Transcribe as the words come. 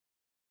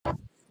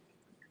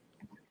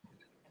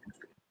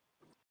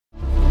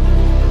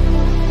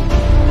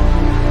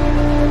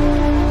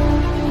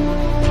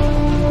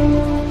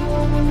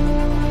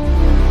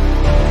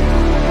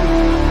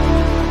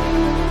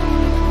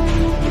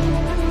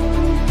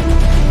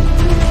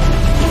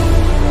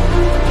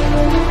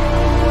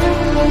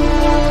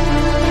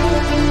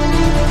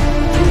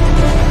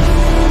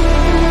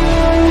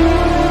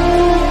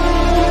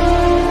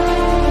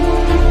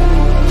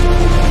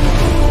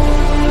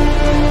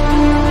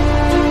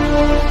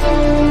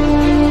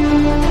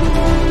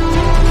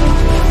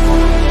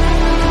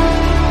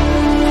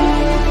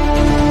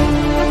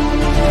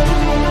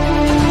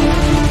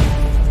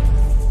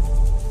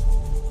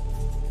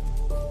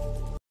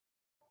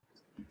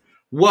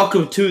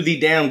Welcome to the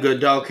Damn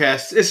Good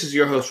Dogcast. This is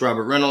your host,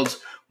 Robert Reynolds.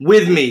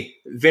 With me,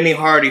 Vinny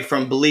Hardy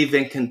from Believe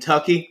in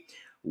Kentucky.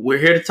 We're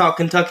here to talk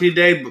Kentucky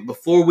today, but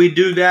before we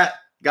do that,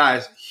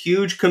 guys,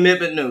 huge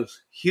commitment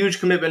news.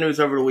 Huge commitment news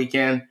over the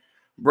weekend.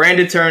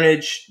 Brandon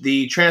Turnage,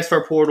 the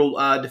transfer portal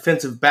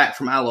defensive back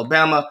from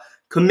Alabama,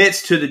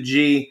 commits to the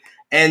G,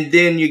 and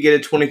then you get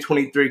a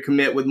 2023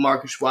 commit with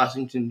Marcus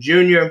Washington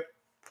Jr.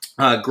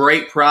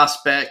 Great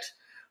prospect,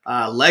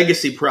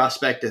 legacy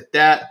prospect at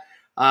that.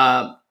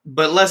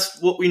 But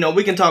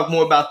we can talk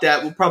more about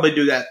that. We'll probably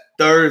do that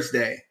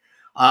Thursday.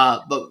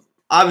 But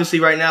obviously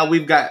right now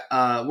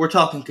we're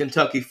talking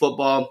Kentucky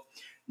football.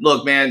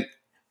 Look, man,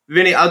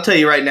 Vinny, I'll tell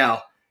you right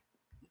now,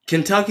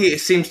 Kentucky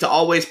seems to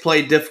always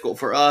play difficult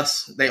for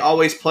us. They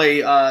always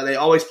play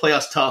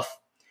us tough.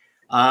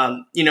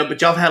 But y'all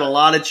have had a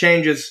lot of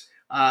changes,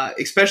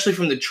 especially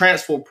from the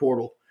transfer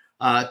portal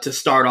to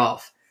start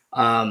off.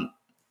 How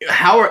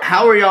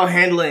are y'all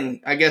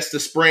handling, I guess, the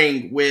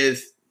spring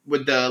with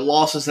the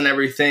losses and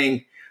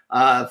everything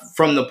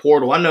from the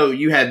portal? I know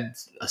you had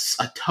a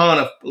ton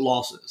of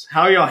losses.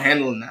 How are y'all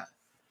handling that?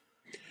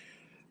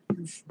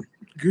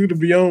 Good to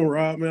be on,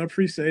 Rob, man. I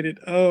appreciate it.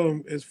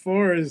 As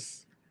far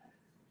as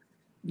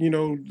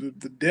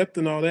the depth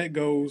and all that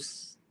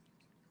goes,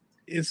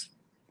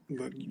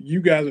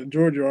 you guys at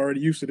Georgia are already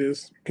used to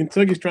this.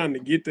 Kentucky's trying to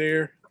get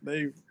there.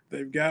 They've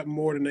got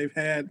more than they've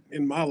had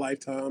in my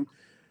lifetime.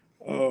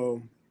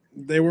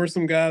 There were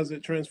some guys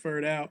that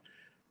transferred out,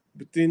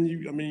 but then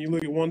you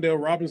look at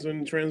Wan'Dale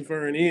Robinson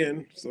transferring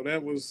in, so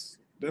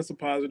that's a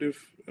positive.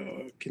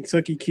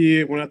 Kentucky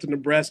kid went out to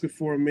Nebraska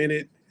for a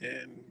minute,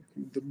 and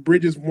the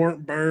bridges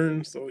weren't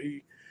burned, so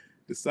he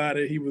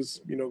decided he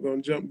was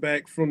going to jump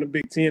back from the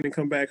Big Ten and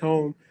come back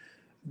home.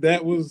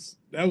 That was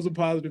a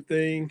positive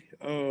thing.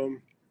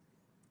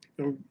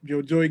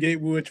 Joey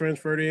Gatewood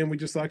transferred in. We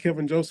just saw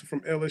Kevin Joseph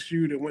from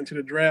LSU that went to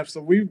the draft. So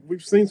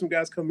we've seen some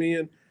guys come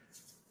in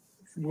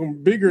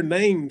from bigger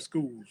name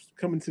schools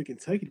coming to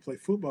Kentucky to play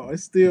football.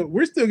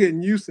 We're still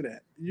getting used to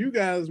that. You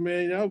guys,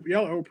 man,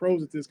 y'all are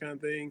pros at this kind of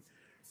thing.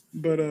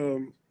 But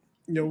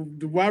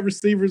the wide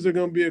receivers are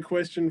going to be a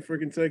question for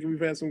Kentucky. We've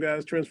had some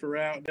guys transfer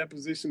out. That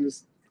position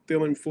is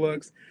still in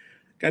flux.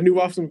 Got a new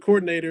offensive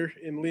coordinator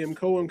in Liam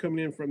Cohen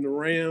coming in from the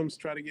Rams,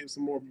 try to get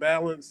some more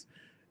balance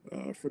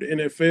for the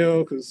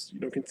NFL because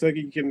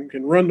Kentucky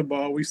can run the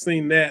ball. We've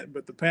seen that,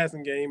 but the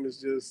passing game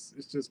it's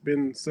just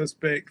been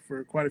suspect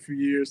for quite a few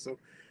years. So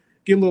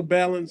get a little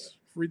balance,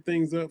 free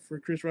things up for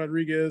Chris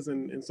Rodriguez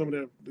and some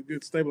of the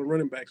good stable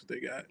running backs that they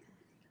got.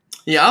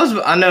 Yeah,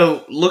 I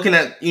know looking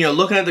at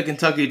the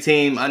Kentucky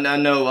team, I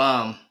know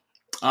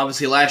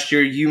obviously last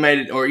year you made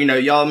it, or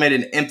y'all made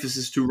an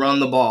emphasis to run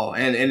the ball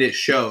and it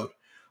showed.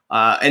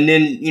 And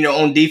then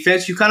on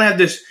defense, you kind of have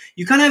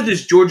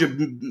this Georgia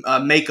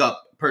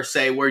makeup per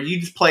se, where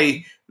you just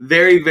play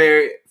very,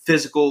 very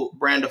physical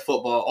brand of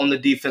football on the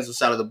defensive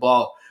side of the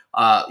ball.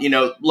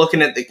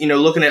 Looking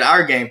at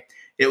our game,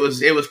 it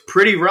was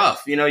pretty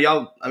rough.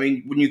 Y'all. I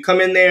mean, when you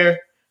come in there,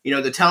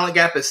 the talent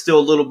gap is still a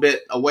little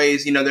bit a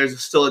ways.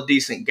 There's still a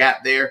decent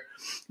gap there,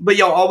 but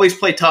y'all always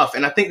play tough,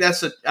 and I think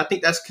that's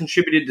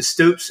contributed to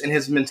Stoops and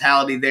his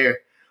mentality there.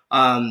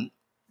 And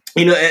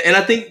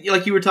I think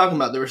like you were talking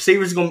about, the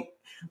receivers going.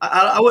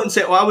 I wouldn't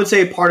say. Well, I would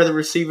say part of the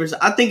receivers.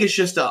 I think it's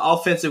just an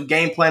offensive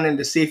game planning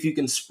to see if you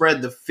can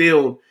spread the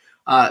field.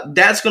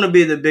 That's going to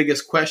be the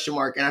biggest question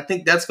mark, and I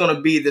think that's going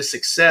to be the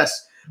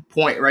success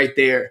point right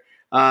there.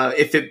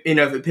 If it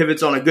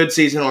pivots on a good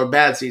season or a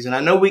bad season. I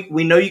know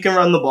we know you can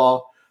run the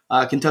ball.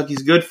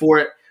 Kentucky's good for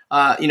it.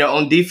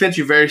 On defense,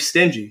 you're very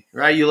stingy,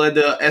 right? You led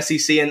the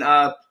SEC in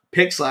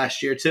picks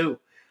last year too.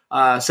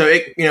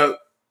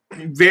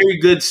 Very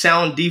good,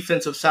 sound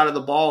defensive side of the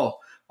ball.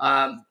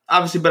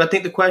 Obviously, but I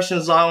think the question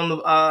is on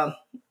the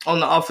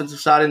offensive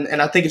side,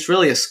 and I think it's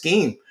really a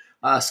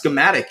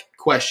schematic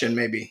question.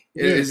 Maybe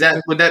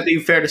would that be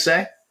fair to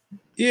say?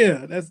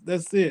 Yeah,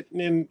 that's it.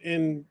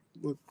 And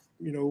look,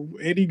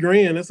 Eddie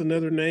Gran, that's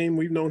another name.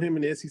 We've known him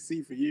in the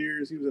SEC for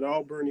years. He was at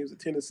Auburn. He was at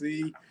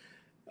Tennessee.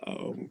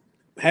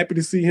 Happy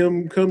to see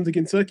him come to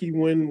Kentucky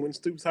when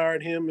Stoops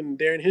hired him and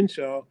Darren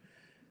Henshaw.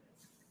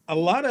 A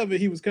lot of it,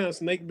 he was kind of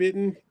snake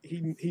bitten.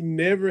 He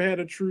never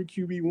had a true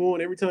QB1.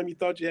 Every time you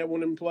thought you had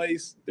one in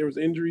place, there was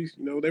injuries.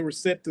 They were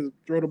set to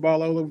throw the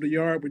ball all over the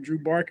yard with Drew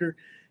Barker.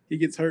 He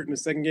gets hurt in the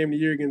second game of the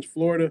year against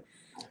Florida.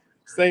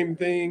 Same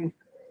thing.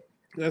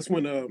 That's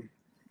when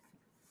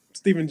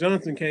Steven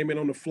Johnson came in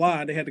on the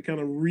fly. They had to kind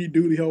of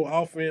redo the whole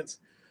offense.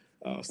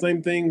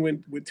 Same thing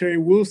with Terry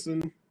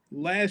Wilson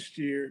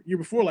year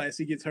before last,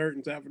 he gets hurt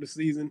and is out for the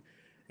season.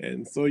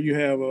 And so you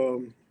have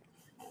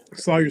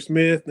Sawyer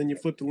Smith, then you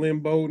flip to Lynn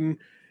Bowden,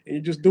 and you're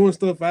just doing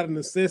stuff out of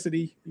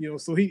necessity.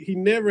 So he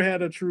never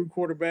had a true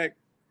quarterback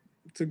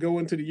to go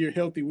into the year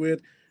healthy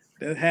with.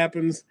 That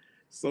happens.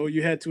 So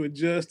you had to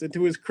adjust. And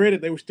to his credit,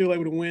 they were still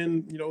able to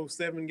win,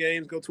 7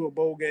 games, go to a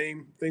bowl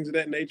game, things of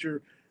that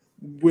nature,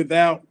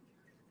 without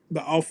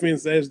the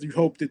offense as you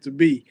hoped it to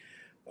be.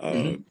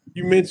 You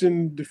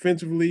mentioned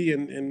defensively,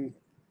 and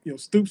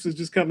Stoops is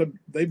just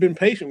they've been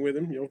patient with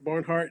him.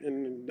 Barnhart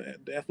and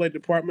the athletic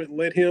department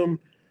let him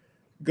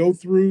go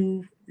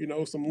through,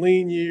 some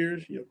lean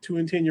years,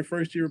 2-10 your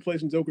first year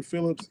replacing Joker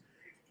Phillips,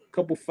 a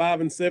couple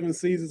 5-7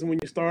 seasons when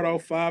you start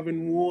off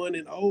 5-1,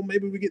 and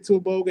maybe we get to a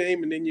bowl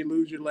game, and then you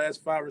lose your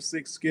last 5 or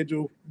 6.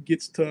 Schedule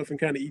gets tough and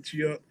kind of eats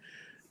you up.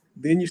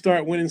 Then you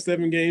start winning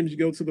 7 games. You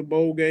go to the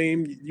bowl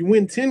game. You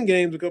win 10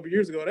 games a couple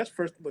years ago. That's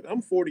first. Look,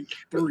 I'm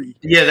 43.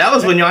 Yeah, that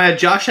was when y'all had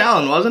Josh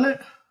Allen, wasn't it?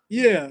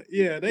 Yeah.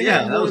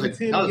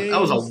 That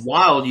was a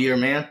wild year,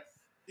 man.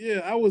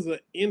 Yeah, I was an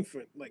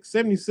infant. Like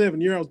 77,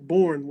 year I was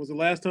born, was the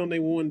last time they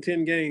won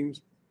 10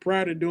 games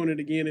prior to doing it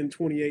again in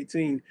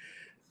 2018.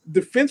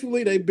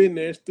 Defensively, they've been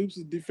there. Stoops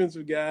is a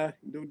defensive guy,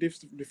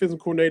 defensive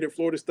coordinator at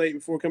Florida State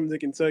before coming to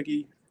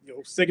Kentucky.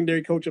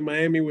 Secondary coach in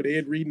Miami with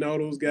Ed Reed and all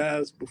those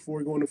guys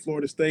before going to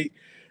Florida State.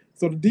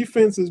 So the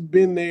defense has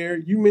been there.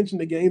 You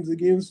mentioned the games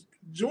against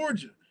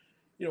Georgia.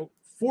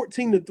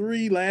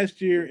 14-3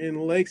 last year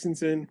in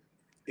Lexington.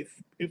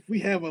 If we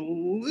have a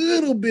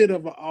little bit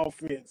of an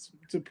offense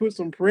to put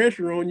some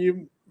pressure on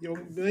you,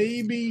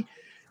 maybe,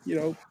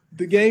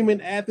 the game in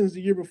Athens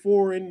the year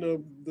before in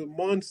the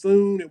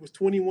monsoon, it was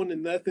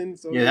 21-0.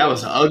 So yeah, that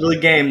was an ugly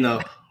game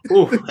though.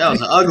 Ooh, that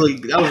was an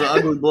ugly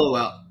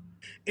blowout.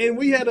 And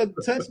we had a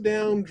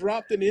touchdown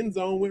dropped in the end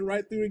zone, went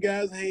right through the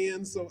guy's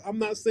hands. So I'm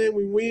not saying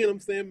we win. I'm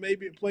saying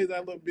maybe it plays out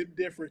a little bit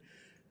different.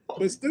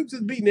 But Stoops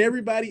has beaten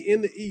everybody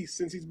in the East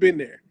since he's been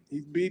there.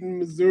 He's beaten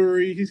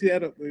Missouri. He's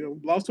had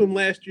lost to him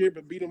last year,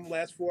 but beat him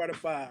last 4 out of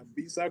 5.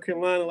 Beat South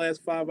Carolina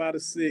last 5 out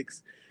of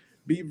 6.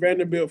 Beat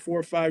Vanderbilt 4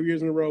 or 5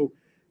 years in a row.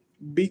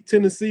 Beat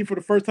Tennessee for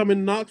the first time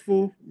in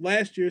Knoxville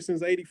last year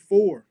since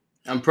 '84.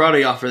 I'm proud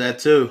of y'all for that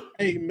too.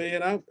 Hey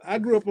man, I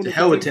grew up on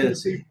the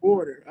Tennessee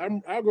border. I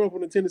grew up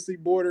on the Tennessee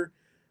border.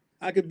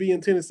 I could be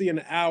in Tennessee in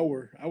an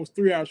hour. I was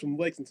 3 hours from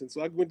Lexington,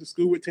 so I went to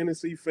school with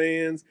Tennessee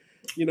fans.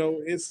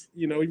 It's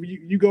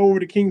you go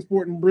over to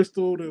Kingsport and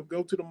Bristol to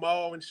go to the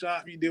mall and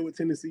shop. You deal with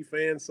Tennessee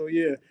fans, so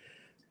yeah.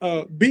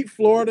 Beat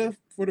Florida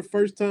for the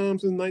first time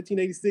since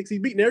 1986. He's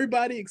beaten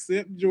everybody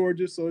except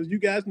Georgia. So as you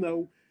guys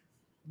know,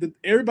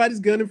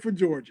 everybody's gunning for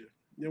Georgia.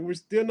 We're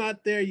still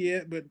not there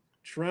yet, but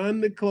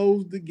trying to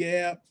close the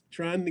gap,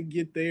 trying to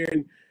get there.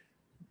 And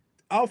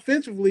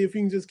offensively, if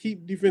you can just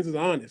keep defenses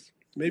honest,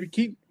 maybe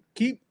keep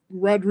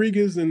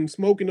Rodriguez and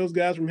Smoking those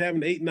guys from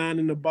having 8-9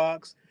 in the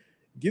box.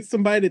 Get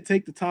somebody to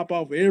take the top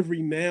off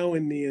every now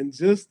and then,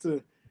 just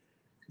to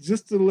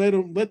let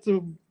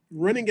the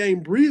running game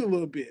breathe a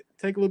little bit,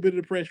 take a little bit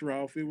of the pressure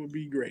off. It would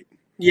be great.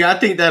 Yeah, I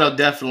think that'll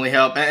definitely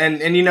help. And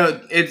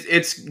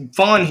it's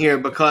fun here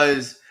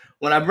because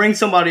when I bring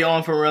somebody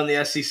on from around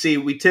the SEC,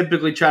 we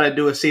typically try to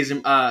do a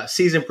season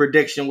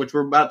prediction, which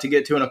we're about to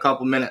get to in a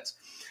couple minutes.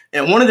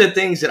 And one of the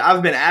things that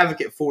I've been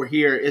advocate for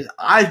here is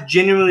I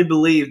genuinely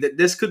believe that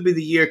this could be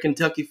the year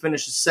Kentucky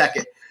finishes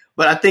second.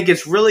 But I think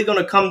it's really going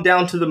to come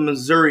down to the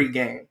Missouri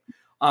game.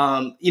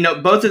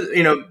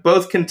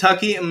 Both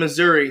Kentucky and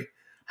Missouri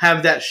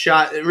have that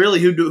shot. Really,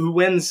 who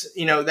wins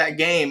that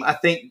game, I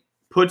think,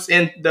 puts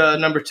in the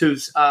number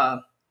 2s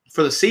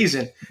for the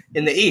season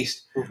in the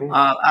East. Mm-hmm.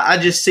 I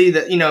just see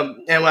that,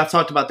 and I've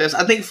talked about this.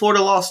 I think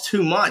Florida lost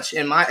too much.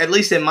 At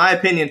least in my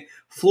opinion,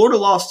 Florida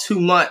lost too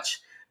much.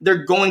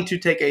 They're going to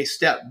take a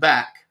step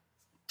back.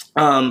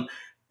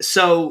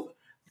 So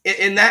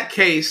in that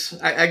case,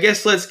 I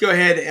guess let's go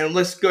ahead and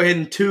let's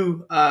bring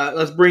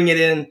it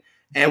in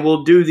and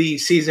we'll do the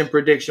season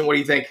prediction. What do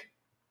you think?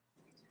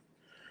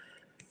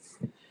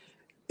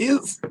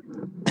 There's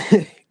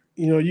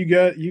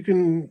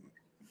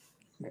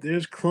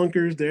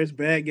clunkers, there's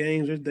bad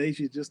games, there's days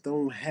you just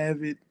don't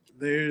have it.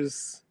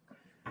 There's,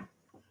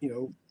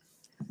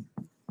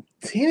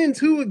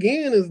 10-2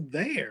 again is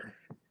there.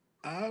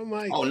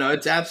 Oh no,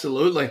 it's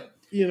absolutely.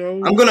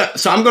 I'm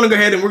gonna go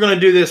ahead and we're gonna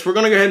do this. We're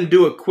gonna go ahead and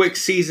do a quick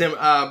season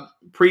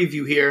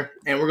preview here,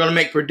 and we're gonna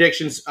make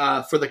predictions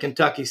for the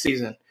Kentucky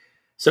season.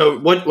 So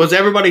what was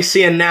everybody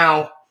seeing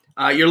now?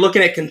 You're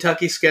looking at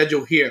Kentucky's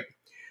schedule here.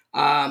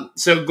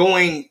 So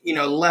going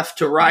left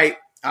to right,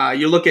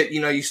 you look at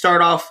you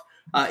start off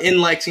in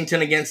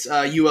Lexington against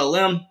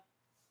ULM,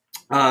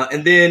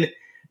 and then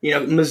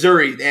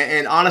Missouri,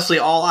 and honestly,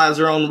 all eyes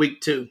are on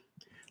week 2.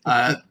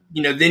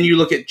 Then you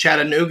look at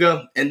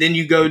Chattanooga, and then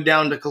you go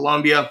down to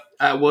Columbia,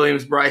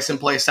 Williams-Brice, and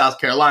play South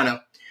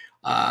Carolina.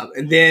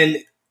 And then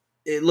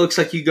it looks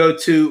like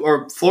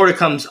Florida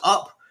comes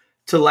up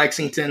to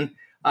Lexington.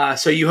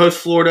 So you host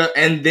Florida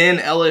and then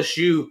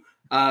LSU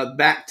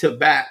back to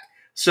back.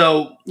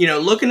 So,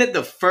 looking at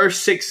the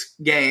first 6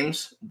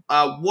 games,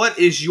 what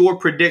is your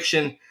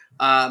prediction,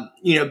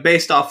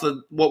 based off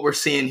of what we're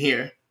seeing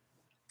here?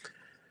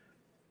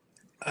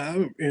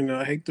 I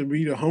hate to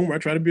be the homer. I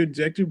try to be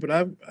objective, but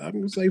I'm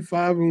going to say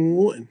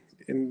 5-1.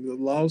 And the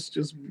loss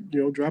just,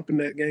 dropping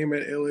that game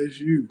at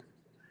LSU.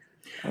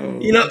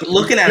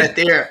 Looking at it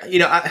there,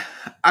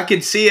 I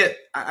can see it.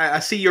 I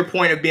see your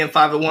point of being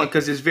 5-1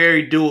 because it's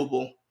very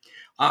doable.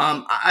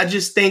 I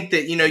just think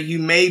that, you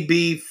may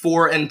be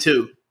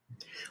 4-2.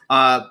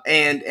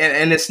 And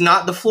it's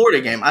not the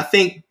Florida game. I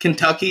think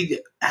Kentucky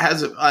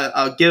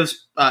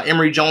gives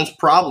Emory Jones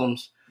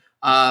problems.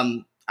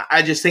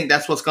 I just think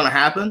that's what's going to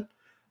happen.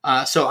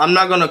 So I'm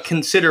not going to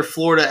consider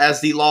Florida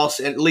as the loss,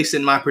 at least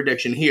in my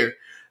prediction here.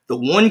 The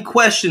one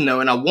question, though,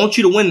 and I want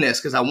you to win this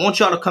because I want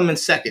y'all to come in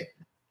second.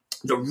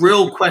 The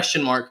real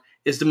question mark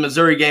is the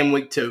Missouri game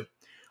week 2.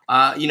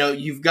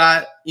 You've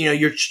got,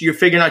 you're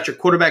figuring out your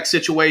quarterback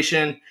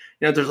situation.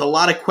 There's a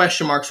lot of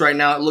question marks right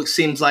now. It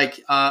seems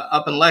like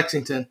up in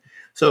Lexington.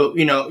 So,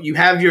 you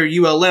have your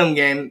ULM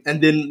game,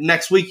 and then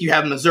next week you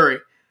have Missouri.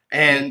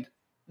 And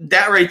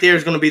that right there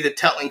is going to be the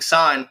telling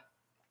sign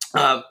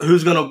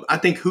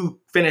who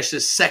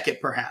finishes second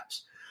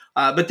perhaps.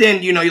 But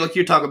then, like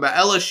you're talking about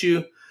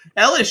LSU,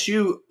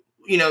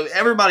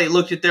 everybody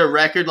looked at their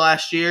record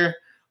last year,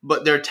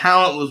 but their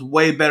talent was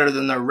way better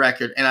than their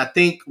record. And I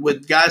think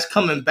with guys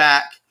coming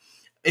back,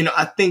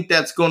 I think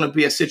that's going to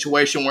be a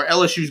situation where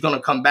LSU is going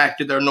to come back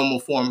to their normal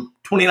form.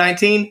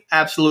 2019,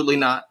 absolutely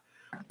not.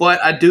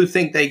 But I do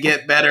think they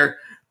get better.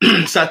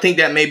 So I think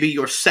that may be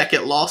your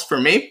second loss for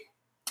me.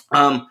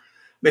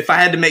 If I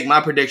had to make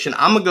my prediction,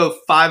 I'm going to go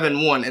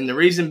 5-1. And the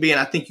reason being,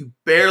 I think you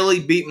barely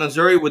beat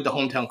Missouri with the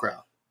hometown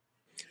crowd.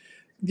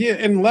 Yeah,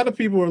 and a lot of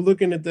people are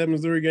looking at that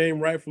Missouri game,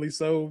 rightfully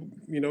so.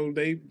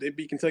 They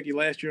beat Kentucky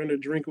last year under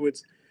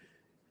Drinkwitz.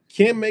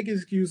 Can't make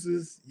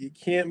excuses. You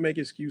can't make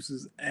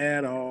excuses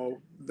at all.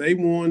 They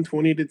won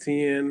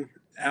 20-10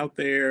 out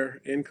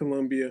there in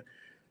Columbia.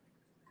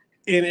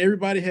 And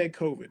everybody had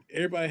COVID.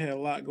 Everybody had a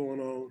lot going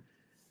on.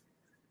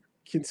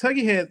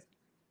 Kentucky had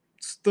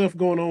stuff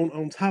going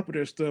on top of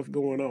their stuff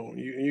going on.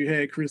 You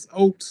had Chris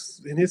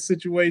Oakes in his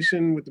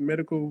situation with the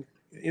medical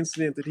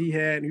incident that he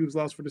had, and he was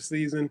lost for the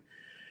season.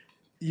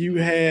 You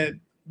had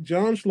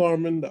John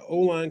Schlarman, the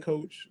O-line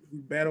coach, who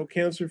battled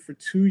cancer for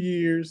 2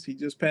 years. He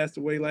just passed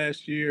away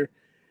last year.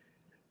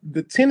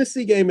 The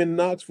Tennessee game in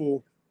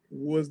Knoxville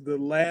was the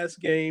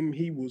last game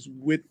he was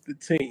with the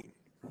team.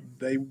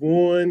 They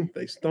won.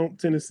 They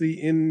stomped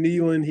Tennessee in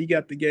Neyland. He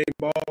got the game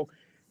ball.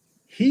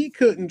 He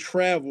couldn't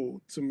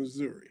travel to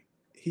Missouri.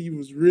 He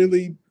was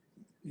really,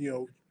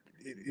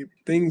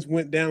 things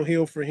went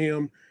downhill for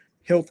him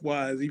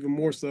health-wise, even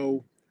more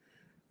so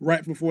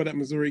right before that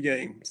Missouri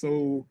game.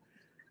 So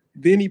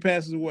then he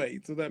passes away.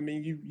 So that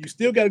means you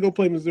still got to go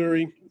play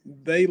Missouri.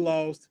 They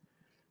lost.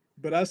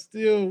 But I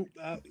still,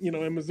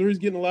 and Missouri's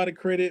getting a lot of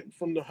credit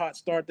from the hot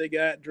start they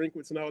got,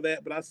 Drinkwitz and all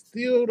that. But I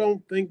still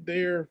don't think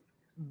they're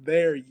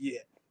there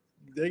yet.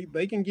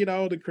 They can get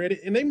all the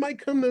credit, and they might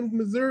come to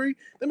Missouri.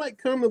 They might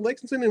come to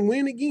Lexington and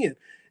win again.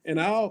 And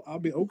I'll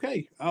be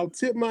okay. I'll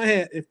tip my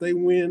hat if they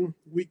win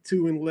week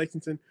 2 in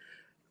Lexington.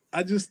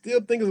 I just still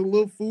think it's a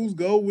little fool's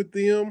gold with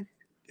them,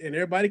 and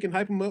everybody can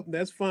hype them up. And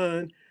that's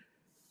fine.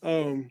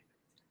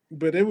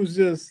 But it was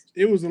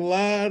a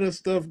lot of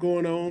stuff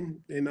going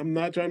on, and I'm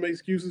not trying to make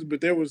excuses,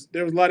 but there was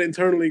a lot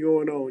internally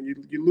going on.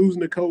 You're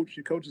losing the coach.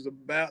 Your coach is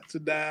about to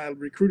die.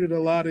 Recruited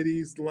a lot of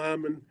these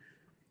linemen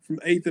from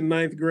 8th and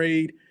 9th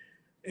grade.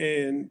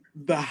 And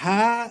the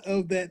high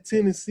of that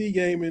Tennessee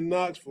game in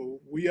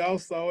Knoxville, we all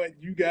saw it.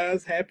 You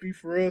guys happy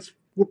for us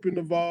whooping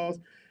the Vols,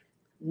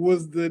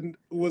 was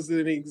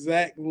an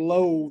exact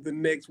low the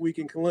next week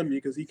in Columbia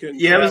because he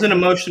couldn't. Yeah, it was an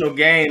emotional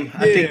game.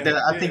 I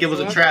think it was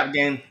a trap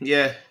game.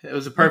 Yeah, it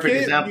was a perfect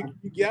example.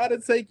 You got to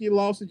take your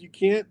losses. You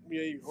can't.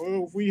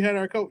 If we had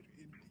our coach,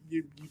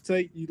 you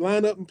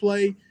line up and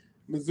play.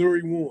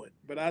 Missouri won,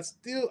 but I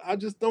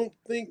just don't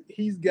think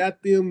he's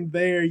got them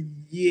there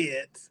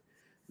yet.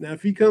 Now,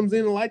 if he comes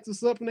in and lights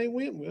us up and they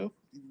win, well,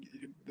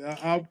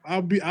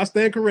 I'll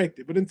stand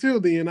corrected. But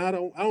until then, I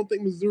don't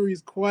think Missouri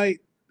is quite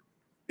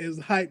as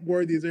hype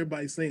worthy as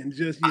everybody's saying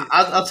just yet.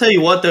 I'll tell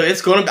you what though,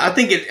 it's going to. I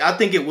think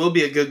it will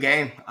be a good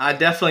game. I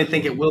definitely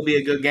think it will be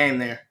a good game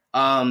there.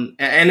 And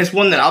it's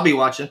one that I'll be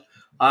watching,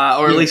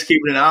 or at least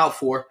keeping an eye out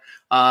for.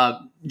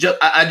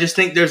 I just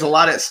think there's a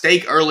lot at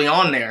stake early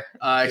on there,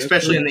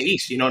 especially in the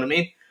East. You know what I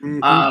mean?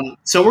 Mm-hmm.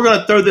 So we're going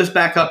to throw this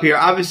back up here.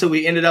 Obviously,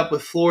 we ended up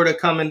with Florida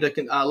coming to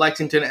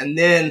Lexington, and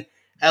then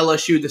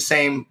LSU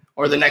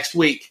the next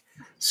week.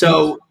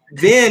 So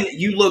then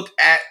you look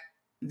at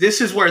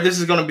this is where this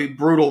is going to be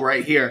brutal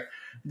right here.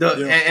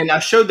 And I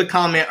showed the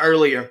comment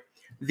earlier.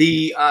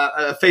 The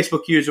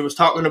Facebook user was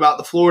talking about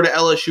the Florida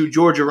LSU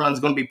Georgia run is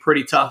going to be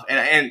pretty tough,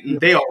 and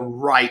they are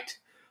right.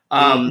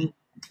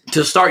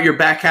 To start your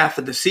back half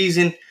of the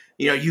season,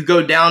 you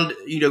go down,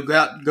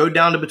 go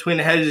down to between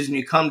the hedges, and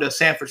you come to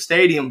Sanford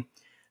Stadium,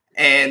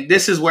 and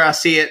this is where I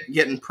see it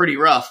getting pretty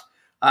rough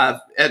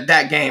at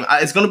that game.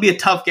 It's going to be a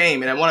tough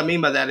game, and what I mean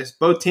by that is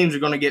both teams are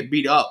going to get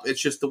beat up.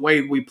 It's just the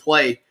way we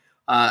play.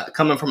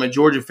 Coming from a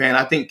Georgia fan,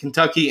 I think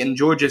Kentucky and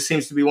Georgia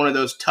seems to be one of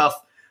those tough,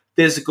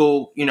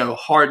 physical,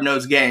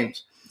 hard-nosed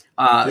games.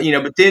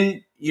 But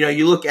then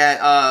you look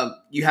at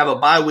you have a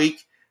bye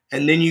week,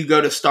 and then you go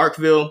to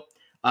Starkville.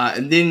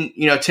 And then,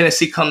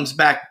 Tennessee comes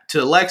back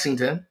to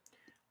Lexington.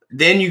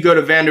 Then you go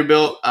to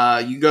Vanderbilt.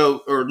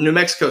 Or New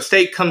Mexico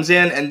State comes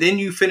in, and then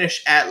you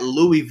finish at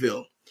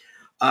Louisville.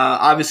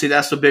 Obviously,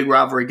 that's a big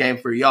rivalry game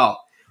for y'all.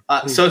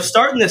 So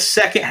starting the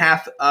second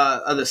half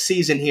of the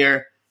season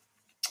here,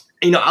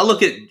 I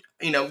look at,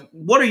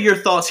 what are your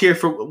thoughts here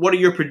what are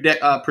your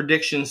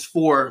predictions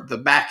for the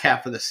back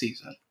half of the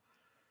season?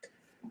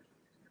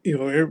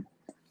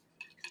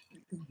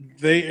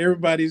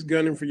 everybody's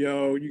gunning for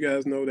y'all. You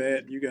guys know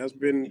that. You guys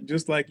been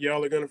just like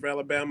y'all are gunning for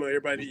Alabama.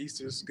 Everybody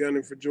East is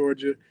gunning for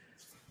Georgia.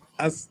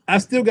 I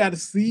still got to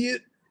see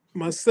it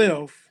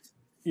myself,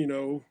 you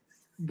know,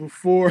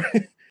 before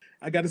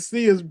I got to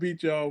see us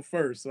beat y'all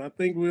first. So I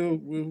think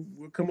we'll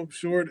come up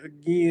short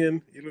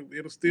again.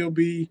 It'll still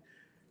be,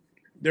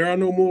 there are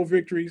no more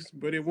victories,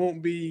 but it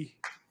won't be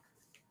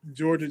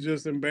Georgia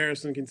just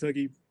embarrassing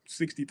Kentucky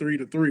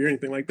 63-3 or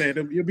anything like that.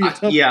 It'll be a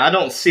tough. Yeah, I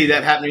don't see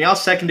that happening. Y'all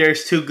secondary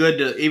is too good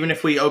to, even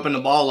if we open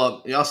the ball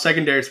up, y'all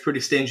secondary is pretty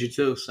stingy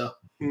too. So,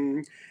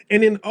 And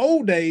in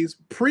old days,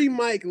 pre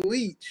Mike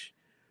Leach,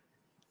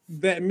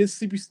 that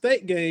Mississippi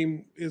State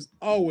game is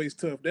always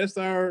tough. That's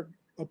our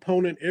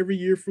opponent every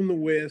year from the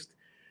West.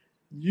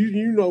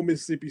 You know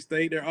Mississippi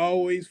State. They're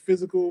always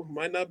physical.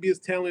 Might not be as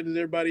talented as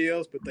everybody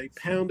else, but they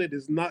pound it.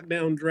 It's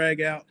knockdown,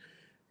 drag out.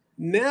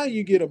 Now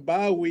you get a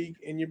bye week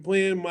and you're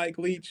playing Mike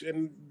Leach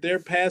and they're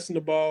passing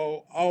the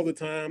ball all the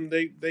time.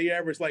 They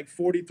average like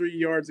 43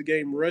 yards a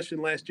game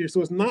rushing last year. So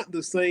it's not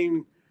the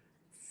same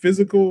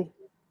physical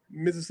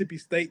Mississippi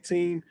State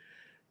team.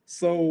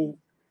 So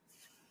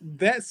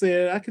that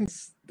said,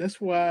 that's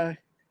why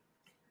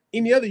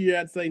any other year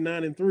I'd say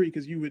 9-3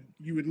 because you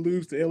would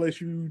lose to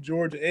LSU,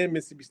 Georgia, and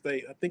Mississippi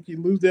State. I think you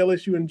lose to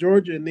LSU and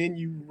Georgia, and then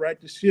you right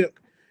the ship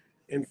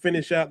and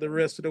finish out the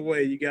rest of the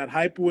way. You got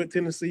Hyper at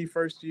Tennessee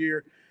first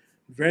year.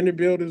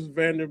 Vanderbilt is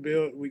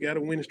Vanderbilt. We got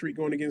a winning streak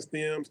going against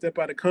them. Step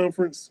out of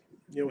conference,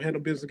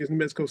 handle business against New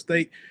Mexico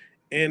State,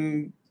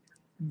 and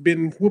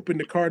been whooping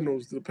the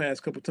Cardinals the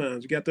past couple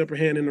times. You got the upper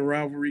hand in the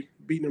rivalry,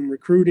 beating them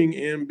recruiting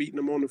and beating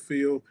them on the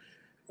field.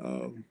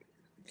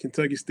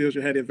 Kentucky still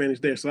should have the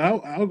advantage there. So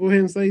I'll go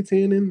ahead and say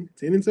 10-2,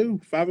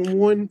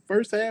 5-1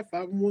 first half,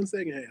 5-1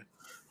 second half.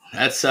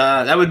 That's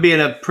that would be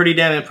a pretty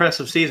damn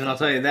impressive season, I'll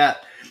tell you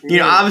that.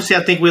 Obviously,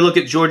 I think we look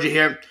at Georgia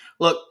here.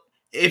 Look,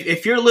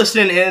 if you're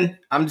listening in,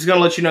 I'm just going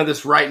to let you know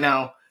this right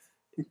now.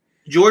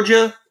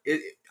 Georgia,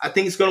 I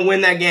think it's going to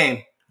win that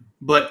game.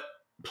 But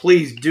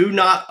please do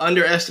not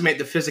underestimate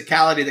the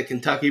physicality that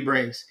Kentucky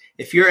brings.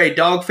 If you're a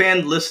dog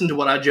fan, listen to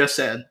what I just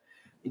said.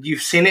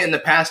 You've seen it in the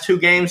past 2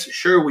 games.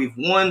 Sure, we've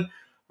won.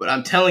 But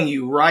I'm telling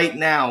you right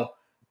now,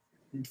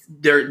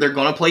 they're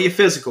going to play you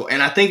physical.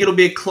 And I think it'll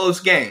be a close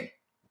game.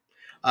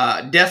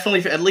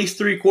 Definitely for at least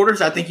 3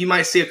 quarters. I think you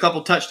might see a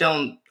couple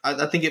touchdown.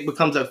 I think it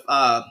becomes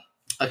a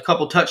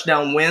couple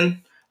touchdown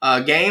win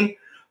game,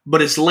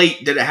 but it's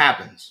late that it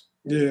happens.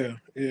 Yeah.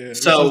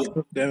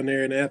 So down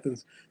there in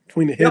Athens,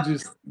 between the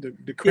hedges,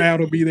 the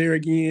crowd will be there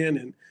again,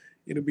 and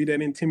it'll be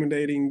that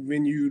intimidating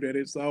venue that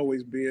it's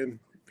always been.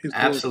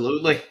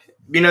 Absolutely.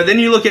 Then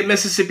you look at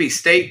Mississippi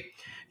State.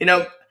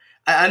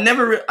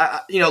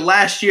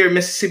 Last year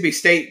Mississippi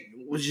State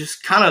was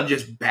just kind of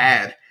just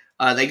bad.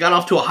 They got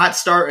off to a hot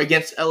start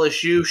against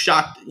LSU,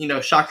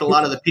 shocked a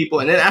lot of the people,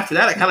 and then after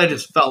that, it kind of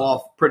just fell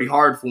off pretty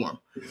hard for them.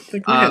 I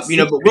think we had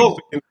 6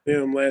 picks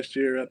them last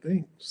year. I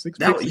think 6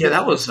 picks.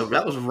 That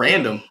was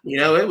random.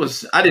 It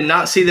was. I did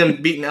not see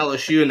them beating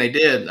LSU, and they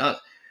did.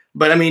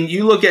 But I mean,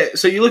 you look at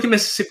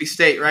Mississippi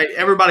State, right?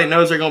 Everybody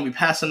knows they're going to be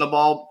passing the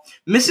ball.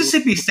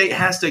 Mississippi State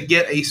has to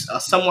get a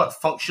somewhat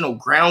functional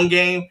ground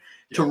game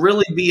to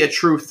really be a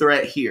true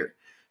threat here.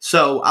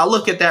 So I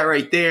look at that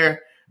right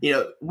there.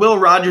 Will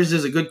Rogers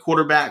is a good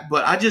quarterback,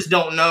 but I just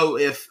don't know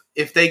if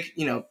they,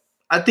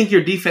 I think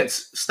your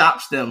defense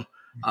stops them,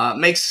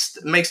 makes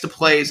the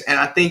plays, and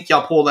I think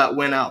y'all pull that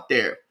win out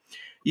there.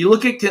 You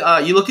look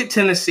at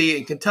Tennessee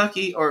and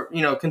Kentucky, or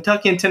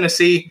Kentucky and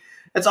Tennessee.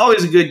 That's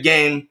always a good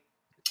game,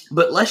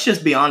 but let's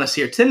just be honest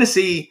here.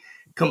 Tennessee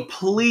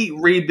complete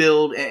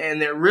rebuild,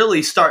 and they're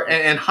really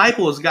and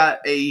Heupel's got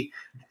a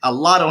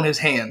lot on his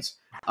hands,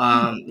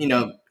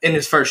 in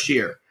his first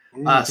year.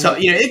 So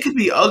it could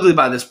be ugly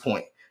by this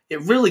point.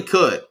 It really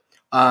could,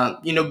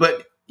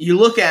 but you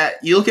look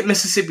at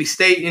Mississippi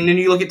State and then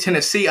you look at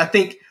Tennessee. I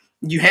think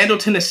you handle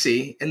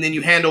Tennessee and then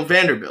you handle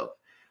Vanderbilt.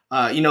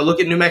 Look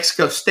at New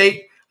Mexico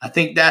State. I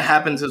think that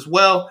happens as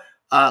well.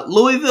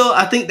 Louisville,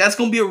 I think that's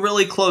going to be a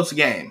really close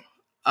game.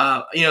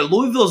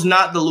 Louisville's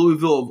not the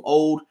Louisville of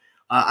old.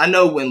 I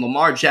know when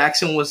Lamar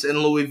Jackson was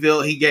in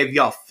Louisville, he gave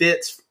y'all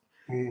fits.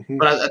 Mm-hmm.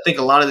 But I think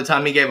a lot of the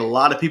time he gave a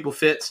lot of people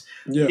fits.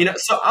 Yeah.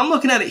 So I'm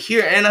looking at it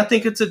here, and I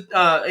think it's a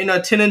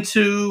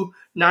 10-2,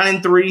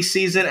 9-3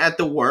 season at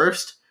the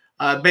worst,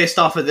 based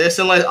off of this,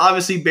 unless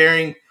obviously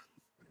bearing,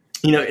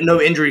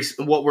 no injuries.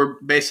 What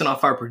we're basing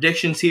off our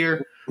predictions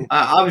here.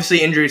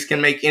 Obviously, injuries can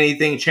make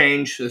anything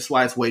change. That's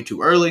why it's way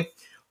too early.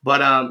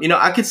 But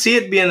I could see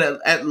it being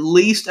at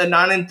least a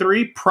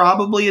 9-3,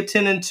 probably a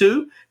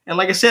 10-2, and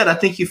like I said, I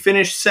think you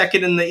finish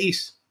second in the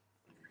East.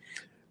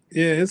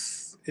 Yeah,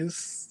 it's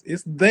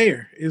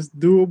there. It's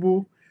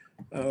doable.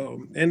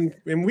 And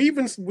we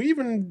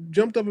even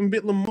jumped up and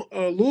bit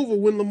Louisville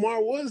when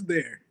Lamar was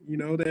there.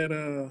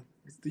 That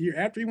the year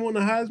after he won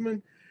the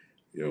Heisman,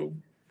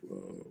 went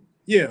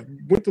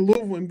to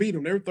Louisville and beat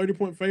them. They were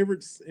 30-point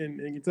favorites, and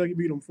Kentucky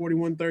beat them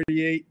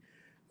 41-38.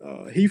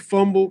 He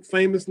fumbled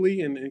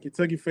famously, and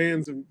Kentucky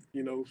fans have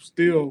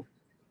still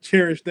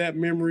cherish that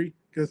memory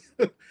because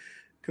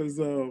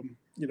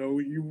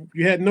you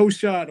had no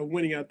shot of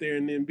winning out there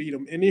and then beat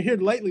them. And then here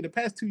lately, the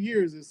past 2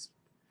 years is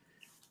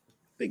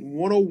I think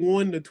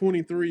 101 to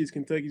 23 is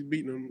Kentucky's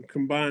beating them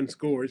combined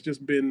score. It's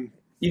just been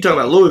You talking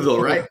about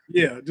Louisville, right?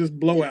 Yeah, just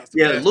blowouts.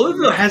 Yeah,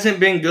 Louisville hasn't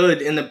been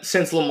good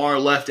since Lamar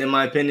left, in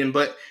my opinion.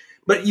 But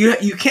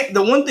you can't.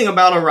 The one thing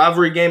about a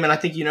rivalry game, and I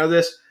think you know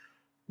this,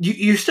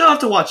 you still have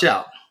to watch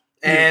out.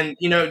 And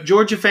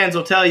Georgia fans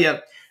will tell you,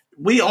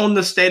 we own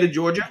the state of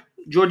Georgia.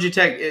 Georgia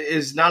Tech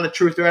is not a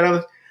true threat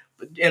of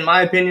it, in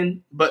my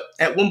opinion. But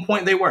at one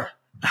point they were.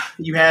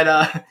 You had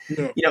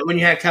when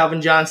you had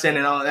Calvin Johnson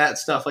and all that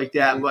stuff like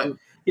that. Mm-hmm.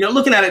 But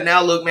looking at it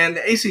now, look, man,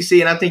 the ACC,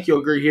 and I think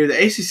you'll agree here,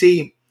 the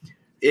ACC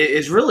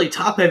is really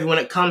top heavy when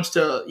it comes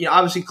to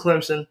obviously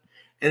Clemson,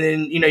 and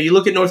then you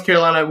look at North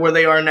Carolina where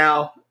they are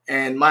now,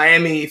 and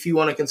Miami, if you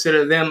want to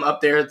consider them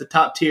up there at the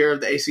top tier of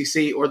the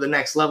ACC or the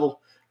next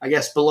level, I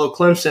guess below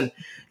Clemson.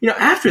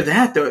 After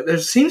that though, there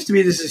seems to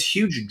be this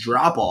huge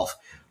drop off.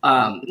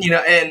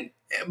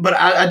 But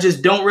I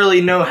just don't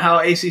really know how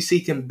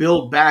ACC can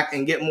build back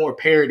and get more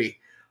parity.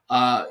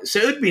 So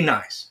it would be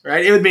nice,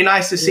 right? It would be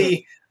nice to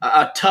see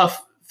a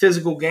tough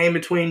physical game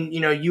between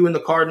you and the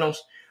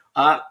Cardinals.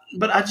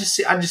 But I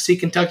just see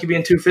Kentucky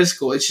being too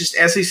physical. It's just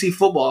SEC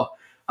football.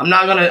 I'm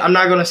not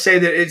gonna say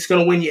that it's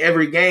gonna win you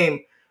every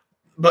game,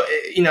 but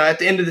at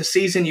the end of the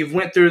season, you've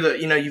went through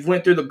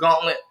the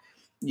gauntlet,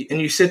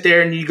 and you sit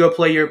there and you go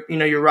play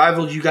your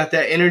rivals. You got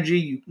that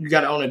energy. You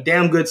got on a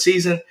damn good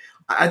season.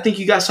 I think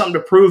you got something to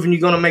prove, and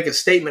you're going to make a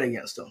statement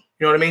against them.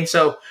 You know what I mean?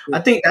 So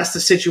I think that's the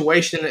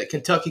situation that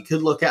Kentucky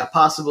could look at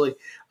possibly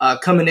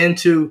coming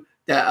into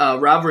that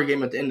rivalry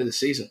game at the end of the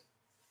season.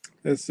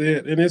 That's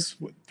it. And it's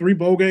 3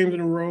 bowl games in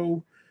a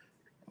row.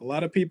 A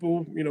lot of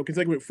people,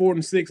 Kentucky went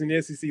 4-6 in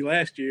the SEC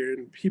last year,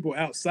 and people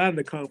outside of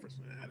the conference,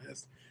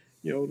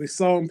 they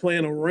saw them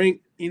playing a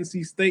ranked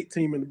NC State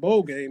team in the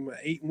bowl game, an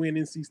 8-win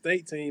NC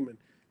State team, and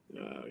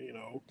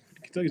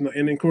Kentucky's not,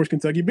 and then of course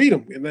Kentucky beat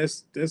them, and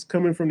that's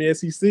coming from the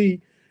SEC.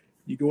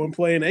 You go and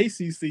play an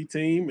ACC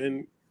team,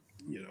 and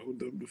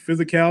the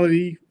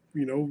physicality,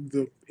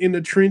 the in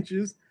the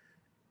trenches.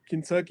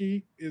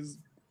 Kentucky is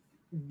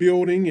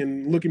building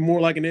and looking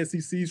more like an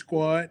SEC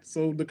squad.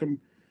 So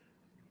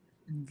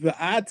the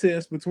eye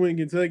test between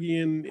Kentucky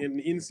and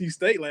NC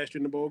State last year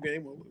in the bowl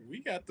game, well,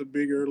 we got the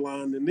bigger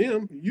line than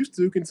them. Used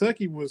to,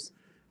 Kentucky was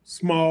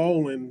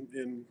small and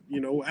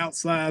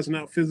outsized and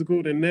out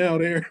physical, and now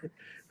they're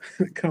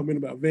comment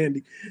about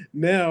Vandy.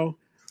 Now,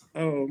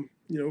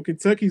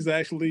 Kentucky's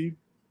actually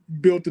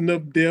built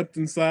enough depth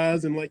and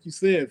size and, like you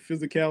said,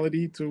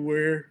 physicality to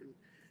where,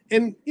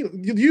 and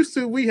used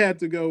to we had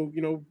to go.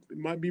 It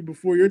might be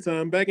before your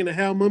time, back in the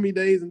Hal Mummy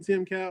days and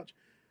Tim Couch.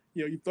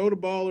 You throw the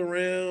ball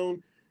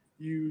around,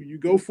 you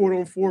go for it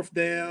on 4th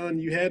down.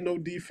 You had no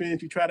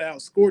defense. You try to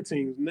outscore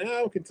teams.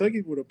 Now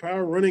Kentucky with a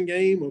power running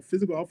game, a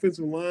physical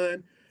offensive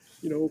line,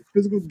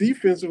 physical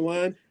defensive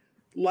line,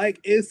 like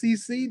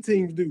SEC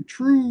teams do,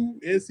 true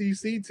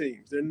SEC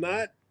teams. They're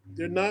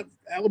not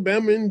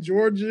Alabama and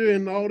Georgia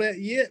and all that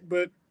yet,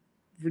 but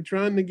we're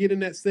trying to get in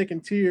that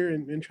second tier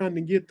and trying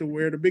to get to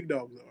where the big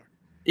dogs are.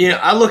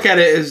 I look at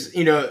it as,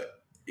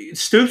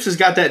 Stoops has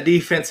got that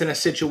defense in a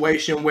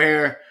situation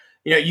where,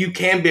 you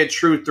can be a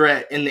true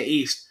threat in the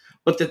East.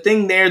 But the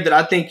thing there that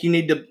I think you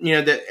need to,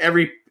 that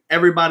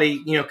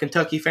everybody,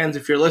 Kentucky fans,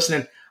 if you're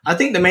listening, I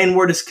think the main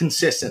word is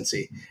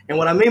consistency. And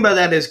what I mean by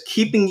that is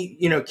keeping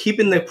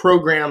the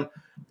program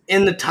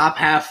in the top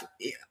half.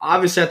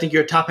 Obviously, I think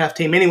you're a top half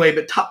team anyway,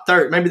 but top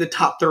third, maybe the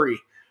top 3,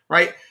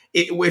 right?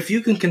 If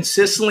you can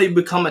consistently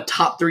become a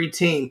top 3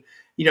 team,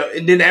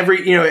 and then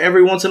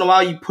every once in a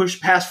while you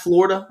push past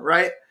Florida,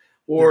 right?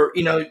 Or,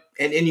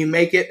 and you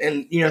make it,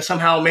 and,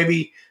 somehow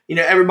maybe,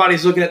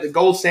 everybody's looking at the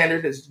gold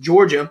standard as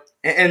Georgia,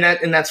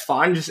 and that's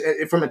fine. Just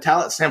from a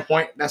talent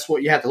standpoint, that's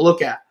what you have to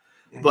look at.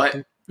 Mm-hmm.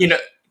 But,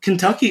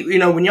 Kentucky,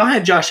 when y'all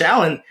had Josh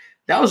Allen,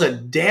 that was a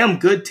damn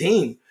good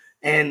team.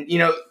 And,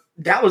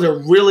 that was a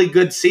really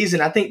good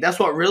season. I think that's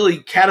what really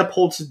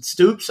catapulted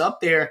Stoops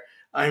up there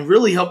and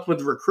really helped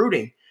with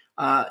recruiting.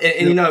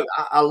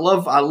 I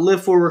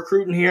live for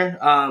recruiting here.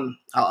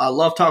 I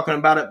love talking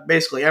about it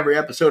basically every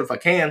episode if I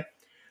can.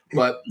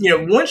 But,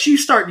 once you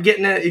start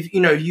getting it, if,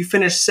 you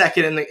finish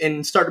second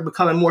and start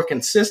becoming more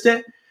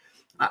consistent,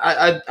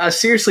 I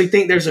seriously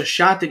think there's a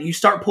shot that you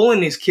start pulling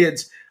these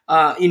kids,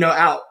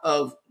 out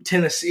of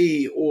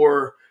Tennessee,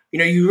 or,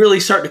 you really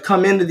start to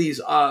come into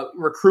these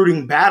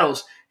recruiting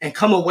battles and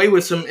come away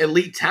with some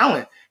elite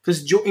talent.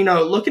 Because,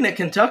 looking at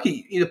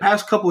Kentucky, the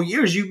past couple of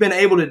years, you've been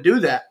able to do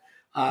that.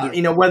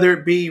 Whether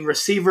it be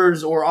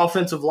receivers or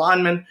offensive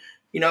linemen,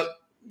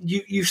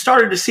 you've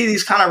started to see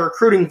these kind of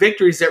recruiting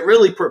victories that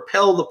really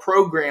propel the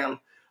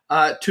program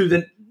to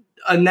the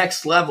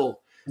next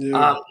level.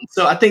 Yeah.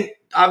 So I think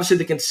obviously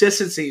the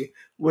consistency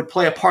would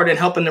play a part in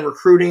helping the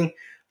recruiting.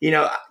 You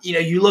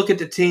look at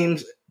the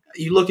teams,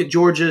 you look at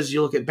Georgia's,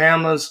 you look at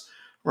Bama's,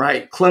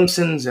 right,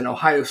 Clemson's and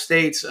Ohio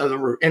State's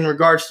in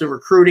regards to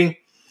recruiting.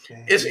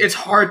 It's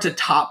hard to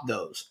top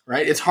those,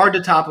 right? It's hard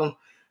to top them.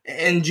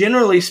 And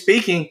generally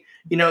speaking,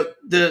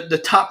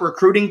 the top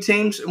recruiting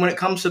teams when it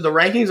comes to the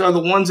rankings are the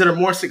ones that are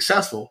more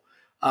successful.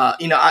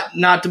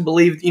 Not to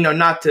believe,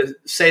 not to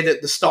say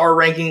that the star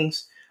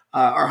rankings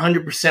are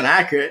 100%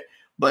 accurate,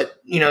 but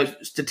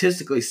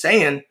statistically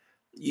saying,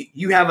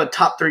 you have a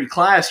top 3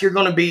 class, you're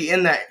going to be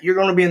in that. You're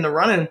going to be in the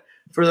running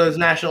for those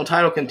national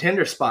title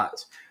contender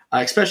spots,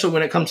 especially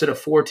when it comes to the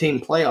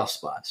 4-team playoff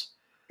spots.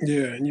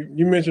 Yeah, and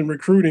you mentioned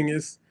recruiting.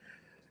 Is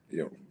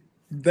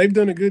they've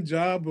done a good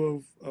job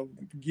of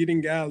getting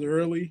guys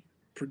early,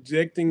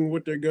 projecting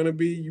what they're going to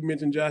be. You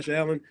mentioned Josh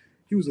Allen;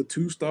 he was a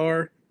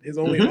 2-star. His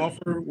only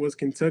offer was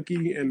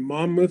Kentucky and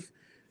Monmouth.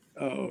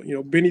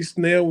 Benny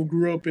Snell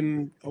grew up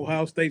in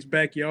Ohio State's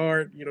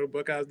backyard.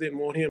 Buckeyes didn't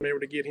want him; they were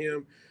to get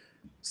him.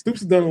 Stoops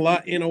has done a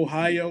lot in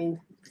Ohio.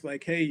 It's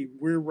like, hey,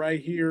 we're right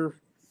here,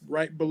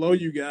 right below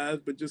you guys,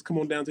 but just come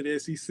on down to the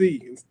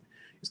SEC.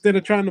 Instead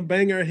of trying to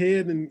bang our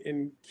head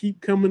and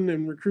keep coming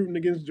and recruiting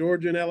against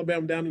Georgia and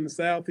Alabama down in the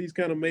South, he's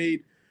kind of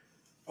made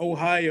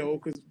Ohio,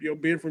 because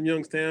being from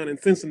Youngstown and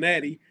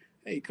Cincinnati,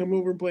 hey, come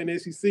over and play in the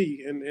SEC,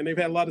 and they've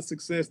had a lot of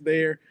success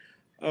there.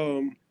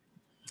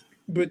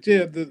 But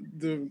yeah,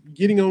 the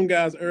getting on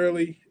guys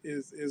early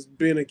is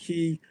been a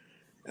key.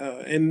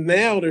 And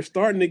now they're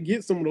starting to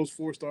get some of those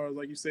 4-stars,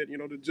 like you said.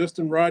 The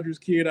Justin Rogers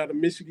kid out of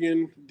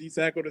Michigan, D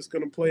tackle, that's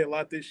going to play a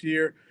lot this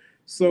year.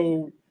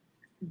 So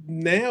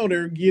now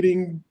they're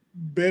getting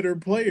better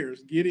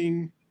players,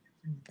 getting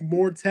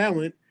more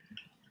talent,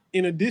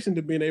 in addition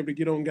to being able to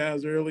get on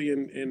guys early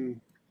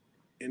and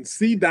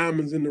see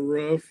diamonds in the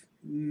rough.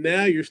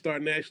 Now you're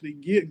starting to actually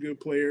get good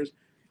players,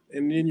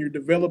 and then you're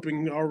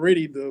developing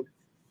already the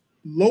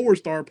lower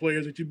star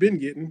players that you've been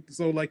getting.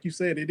 So like you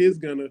said, it is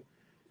going to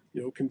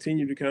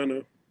continue to kind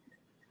of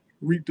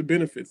reap the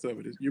benefits of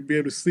it. You'll be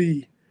able to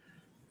see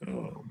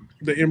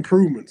the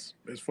improvements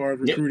as far as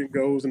recruiting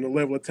goes and the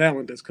level of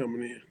talent that's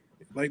coming in.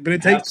 But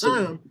it takes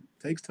time.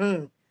 It takes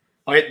time.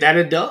 Oh, that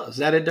it does.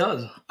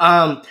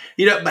 But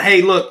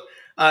hey, look,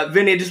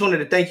 Vinny, I just wanted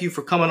to thank you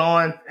for coming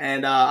on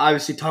and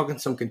obviously talking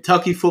some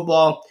Kentucky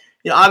football.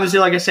 Obviously,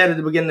 like I said at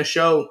the beginning of the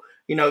show,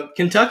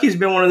 Kentucky's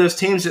been one of those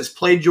teams that's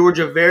played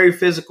Georgia very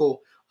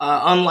physical.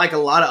 Unlike a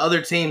lot of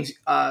other teams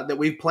that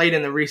we've played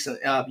in the recent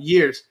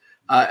years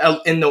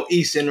in the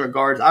East in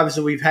regards.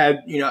 Obviously, we've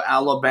had,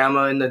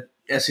 Alabama in the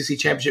SEC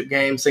championship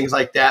games, things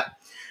like that.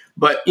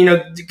 But,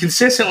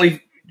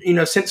 consistently,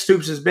 since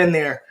Stoops has been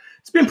there,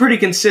 it's been pretty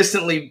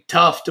consistently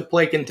tough to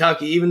play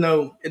Kentucky, even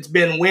though it's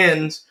been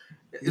wins.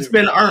 It's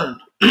been earned.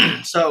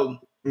 So,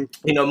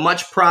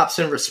 much props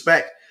and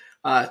respect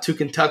to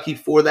Kentucky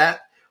for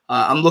that.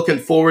 I'm looking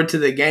forward to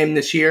the game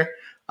this year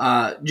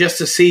just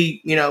to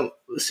see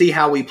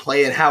how we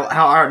play and how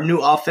our new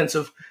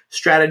offensive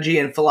strategy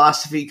and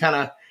philosophy kind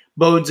of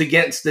bodes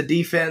against the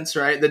defense,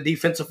 right? The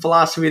defensive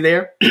philosophy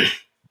there.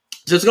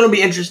 So it's going to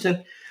be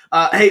interesting.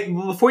 Hey,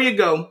 before you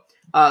go,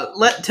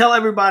 tell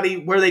everybody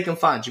where they can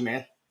find you,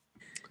 man.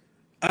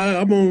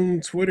 I'm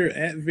on Twitter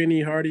at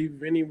Vinny Hardy,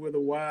 Vinny with a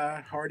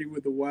Y, Hardy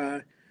with a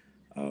Y.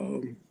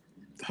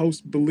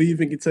 Host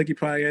Believe in Kentucky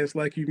podcast,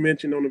 like you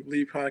mentioned on the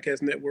Believe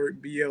Podcast Network,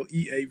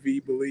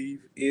 BLEAV,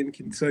 Believe in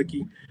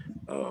Kentucky.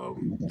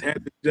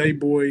 Had the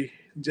J-Boy,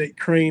 Jake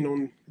Crane,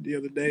 on the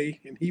other day,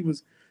 and he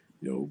was,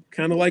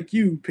 kind of like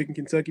you, picking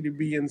Kentucky to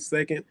be in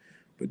second.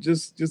 But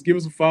just give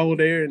us a follow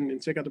there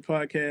and check out the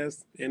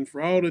podcast. And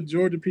for all the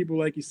Georgia people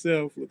like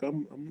yourself, look,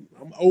 I'm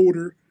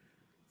older,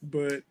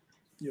 but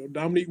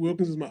Dominique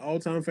Wilkins is my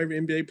all-time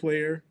favorite NBA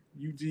player,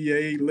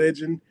 UGA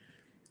legend.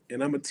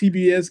 And I'm a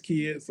TBS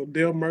kid, so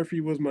Dale Murphy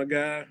was my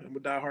guy. I'm a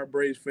diehard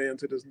Braves fan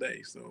to this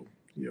day. So,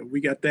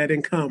 we got that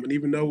in common,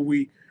 even though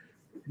we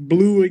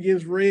blue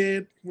against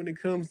red when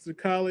it comes to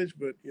college.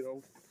 But,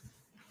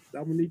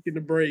 Dominique and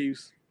the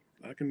Braves,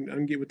 I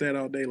can get with that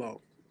all day long.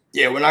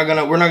 Yeah, we're not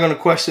gonna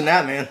question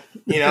that, man.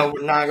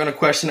 We're not gonna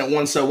question it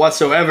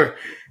whatsoever.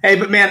 Hey,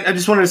 but man, I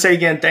just wanted to say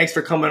again, thanks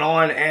for coming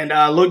on,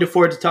 and looking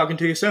forward to talking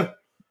to you soon.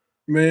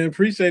 Man,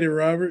 appreciate it,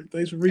 Robert.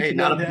 Thanks for reaching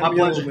out and having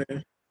me on,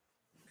 man.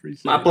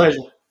 Appreciate my pleasure.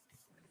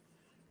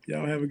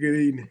 Y'all have a good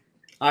evening.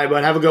 All right,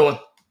 bud. Have a good one.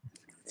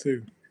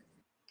 Too.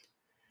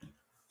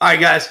 All right,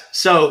 guys.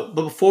 So,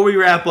 but before we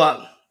wrap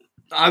up,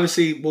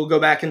 obviously we'll go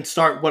back and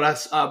start what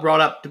I brought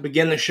up to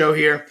begin the show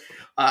here.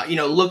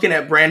 Looking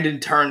at Brandon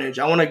Turnage,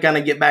 I want to kind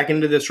of get back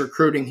into this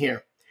recruiting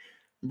here.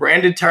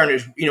 Brandon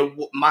Turnage,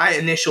 my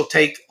initial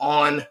take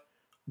on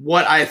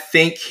what I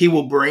think he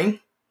will bring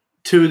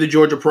to the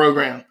Georgia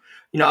program.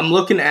 I'm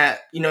looking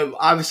at,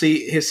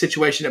 obviously his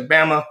situation at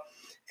Bama.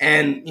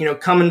 And,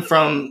 coming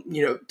from,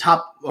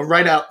 top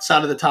right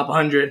outside of the top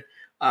 100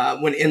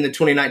 when in the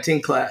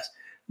 2019 class.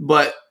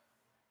 But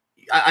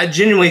I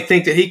genuinely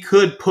think that he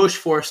could push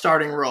for a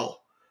starting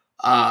role.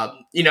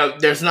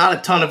 There's not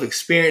a ton of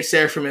experience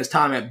there from his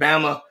time at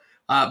Bama,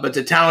 but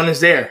the talent is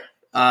there.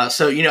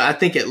 So, I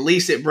think at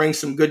least it brings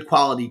some good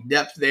quality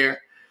depth there.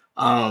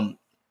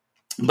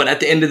 But at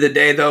the end of the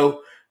day,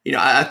 though,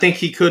 I think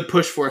he could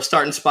push for a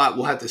starting spot.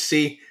 We'll have to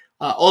see.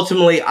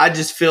 Ultimately, I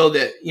just feel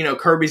that,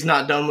 Kirby's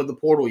not done with the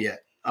portal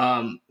yet.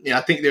 I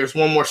think there's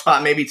one more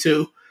spot, maybe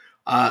two.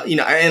 And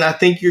I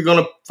think you're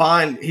going to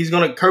find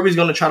Kirby's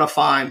going to try to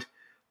find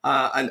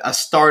a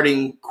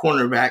starting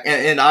cornerback.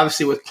 And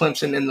obviously with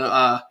Clemson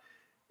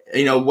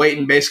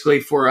waiting basically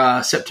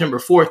for September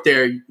 4th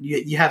there,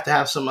 you have to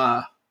have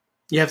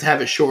you have to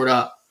have it shored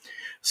up.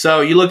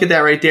 So you look at that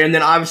right there. And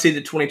then obviously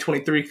the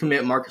 2023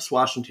 commit, Marcus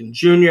Washington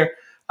Jr.,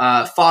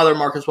 father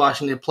Marcus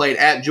Washington played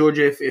at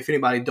Georgia, if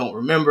anybody don't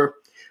remember.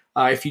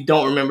 If you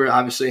don't remember,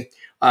 obviously.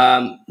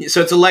 So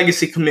it's a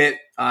legacy commit.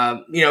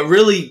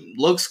 Really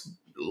looks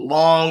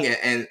long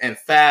and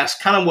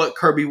fast, kind of what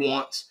Kirby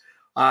wants.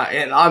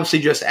 And obviously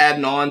just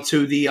adding on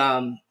to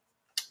the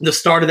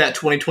start of that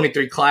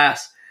 2023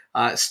 class,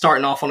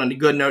 starting off on a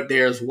good note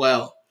there as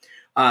well.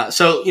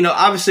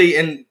 Obviously,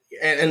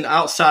 and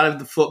outside of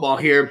the football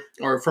here,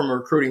 or from a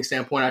recruiting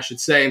standpoint, I should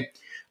say,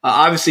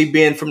 obviously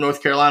being from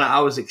North Carolina, I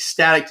was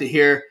ecstatic to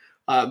hear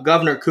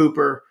Governor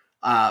Cooper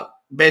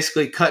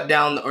basically cut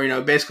down,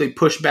 or basically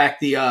push back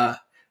the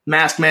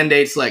mask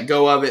mandates, let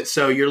go of it.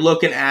 So you're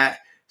looking at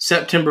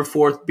September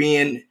 4th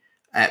being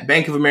at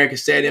Bank of America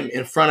Stadium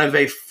in front of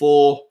a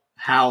full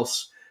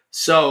house.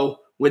 So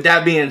with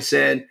that being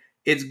said,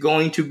 it's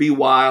going to be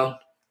wild.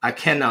 I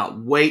cannot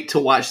wait to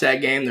watch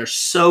that game. There's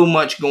so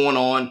much going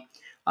on,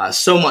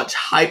 so much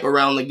hype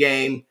around the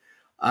game.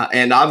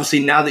 And obviously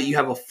now that you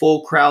have a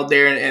full crowd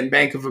there in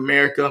Bank of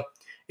America,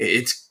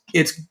 it's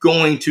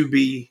going to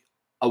be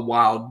a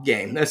wild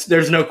game.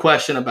 There's no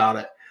question about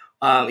it.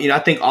 I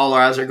think all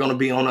our eyes are going to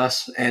be on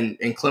us and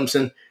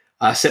Clemson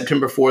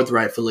September 4th,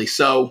 rightfully.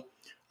 So,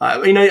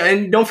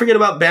 and don't forget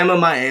about Bama,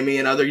 Miami,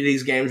 and other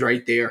these games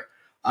right there.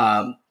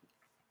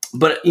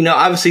 But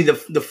obviously the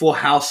full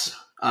house,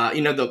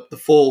 the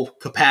full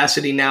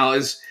capacity now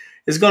is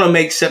going to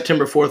make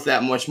September 4th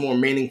that much more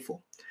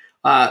meaningful.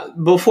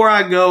 Before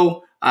I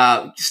go,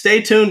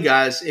 stay tuned,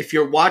 guys. If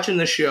you're watching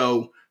the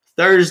show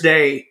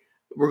Thursday,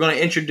 we're going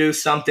to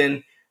introduce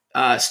something,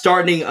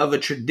 starting of a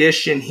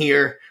tradition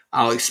here.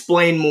 I'll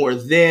explain more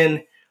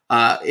then.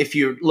 If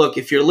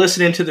you're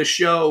listening to the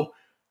show,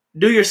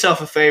 do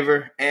yourself a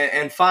favor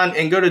and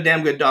go to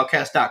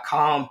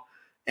damngooddogcast.com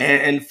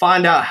and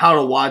find out how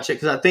to watch it,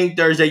 because I think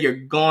Thursday you're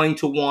going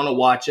to want to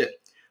watch it.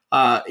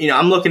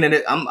 I'm looking at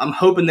it. I'm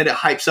hoping that it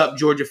hypes up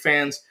Georgia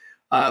fans,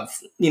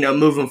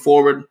 moving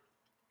forward.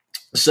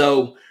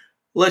 So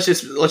let's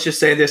just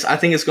say this. I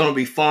think it's going to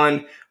be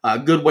fun. A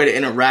good way to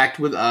interact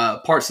with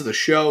parts of the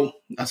show.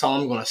 That's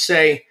all I'm going to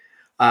say.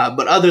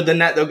 But other than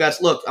that, though,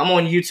 guys, look, I'm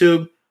on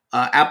YouTube,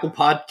 Apple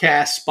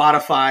Podcasts,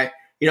 Spotify.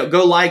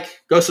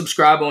 Go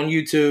subscribe on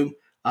YouTube.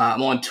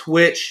 I'm on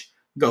Twitch.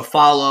 Go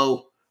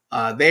follow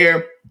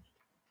there.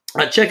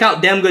 Check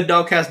out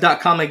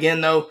damngooddogcast.com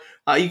again, though.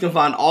 You can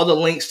find all the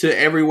links to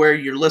everywhere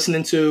you're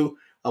listening to,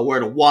 where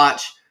to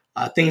watch,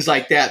 things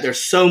like that. There's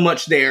so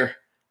much there.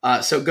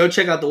 So go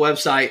check out the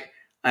website.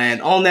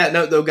 And on that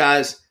note, though,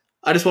 guys,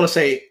 I just want to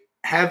say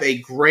have a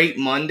great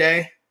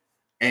Monday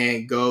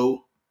and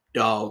go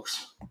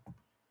Dogs.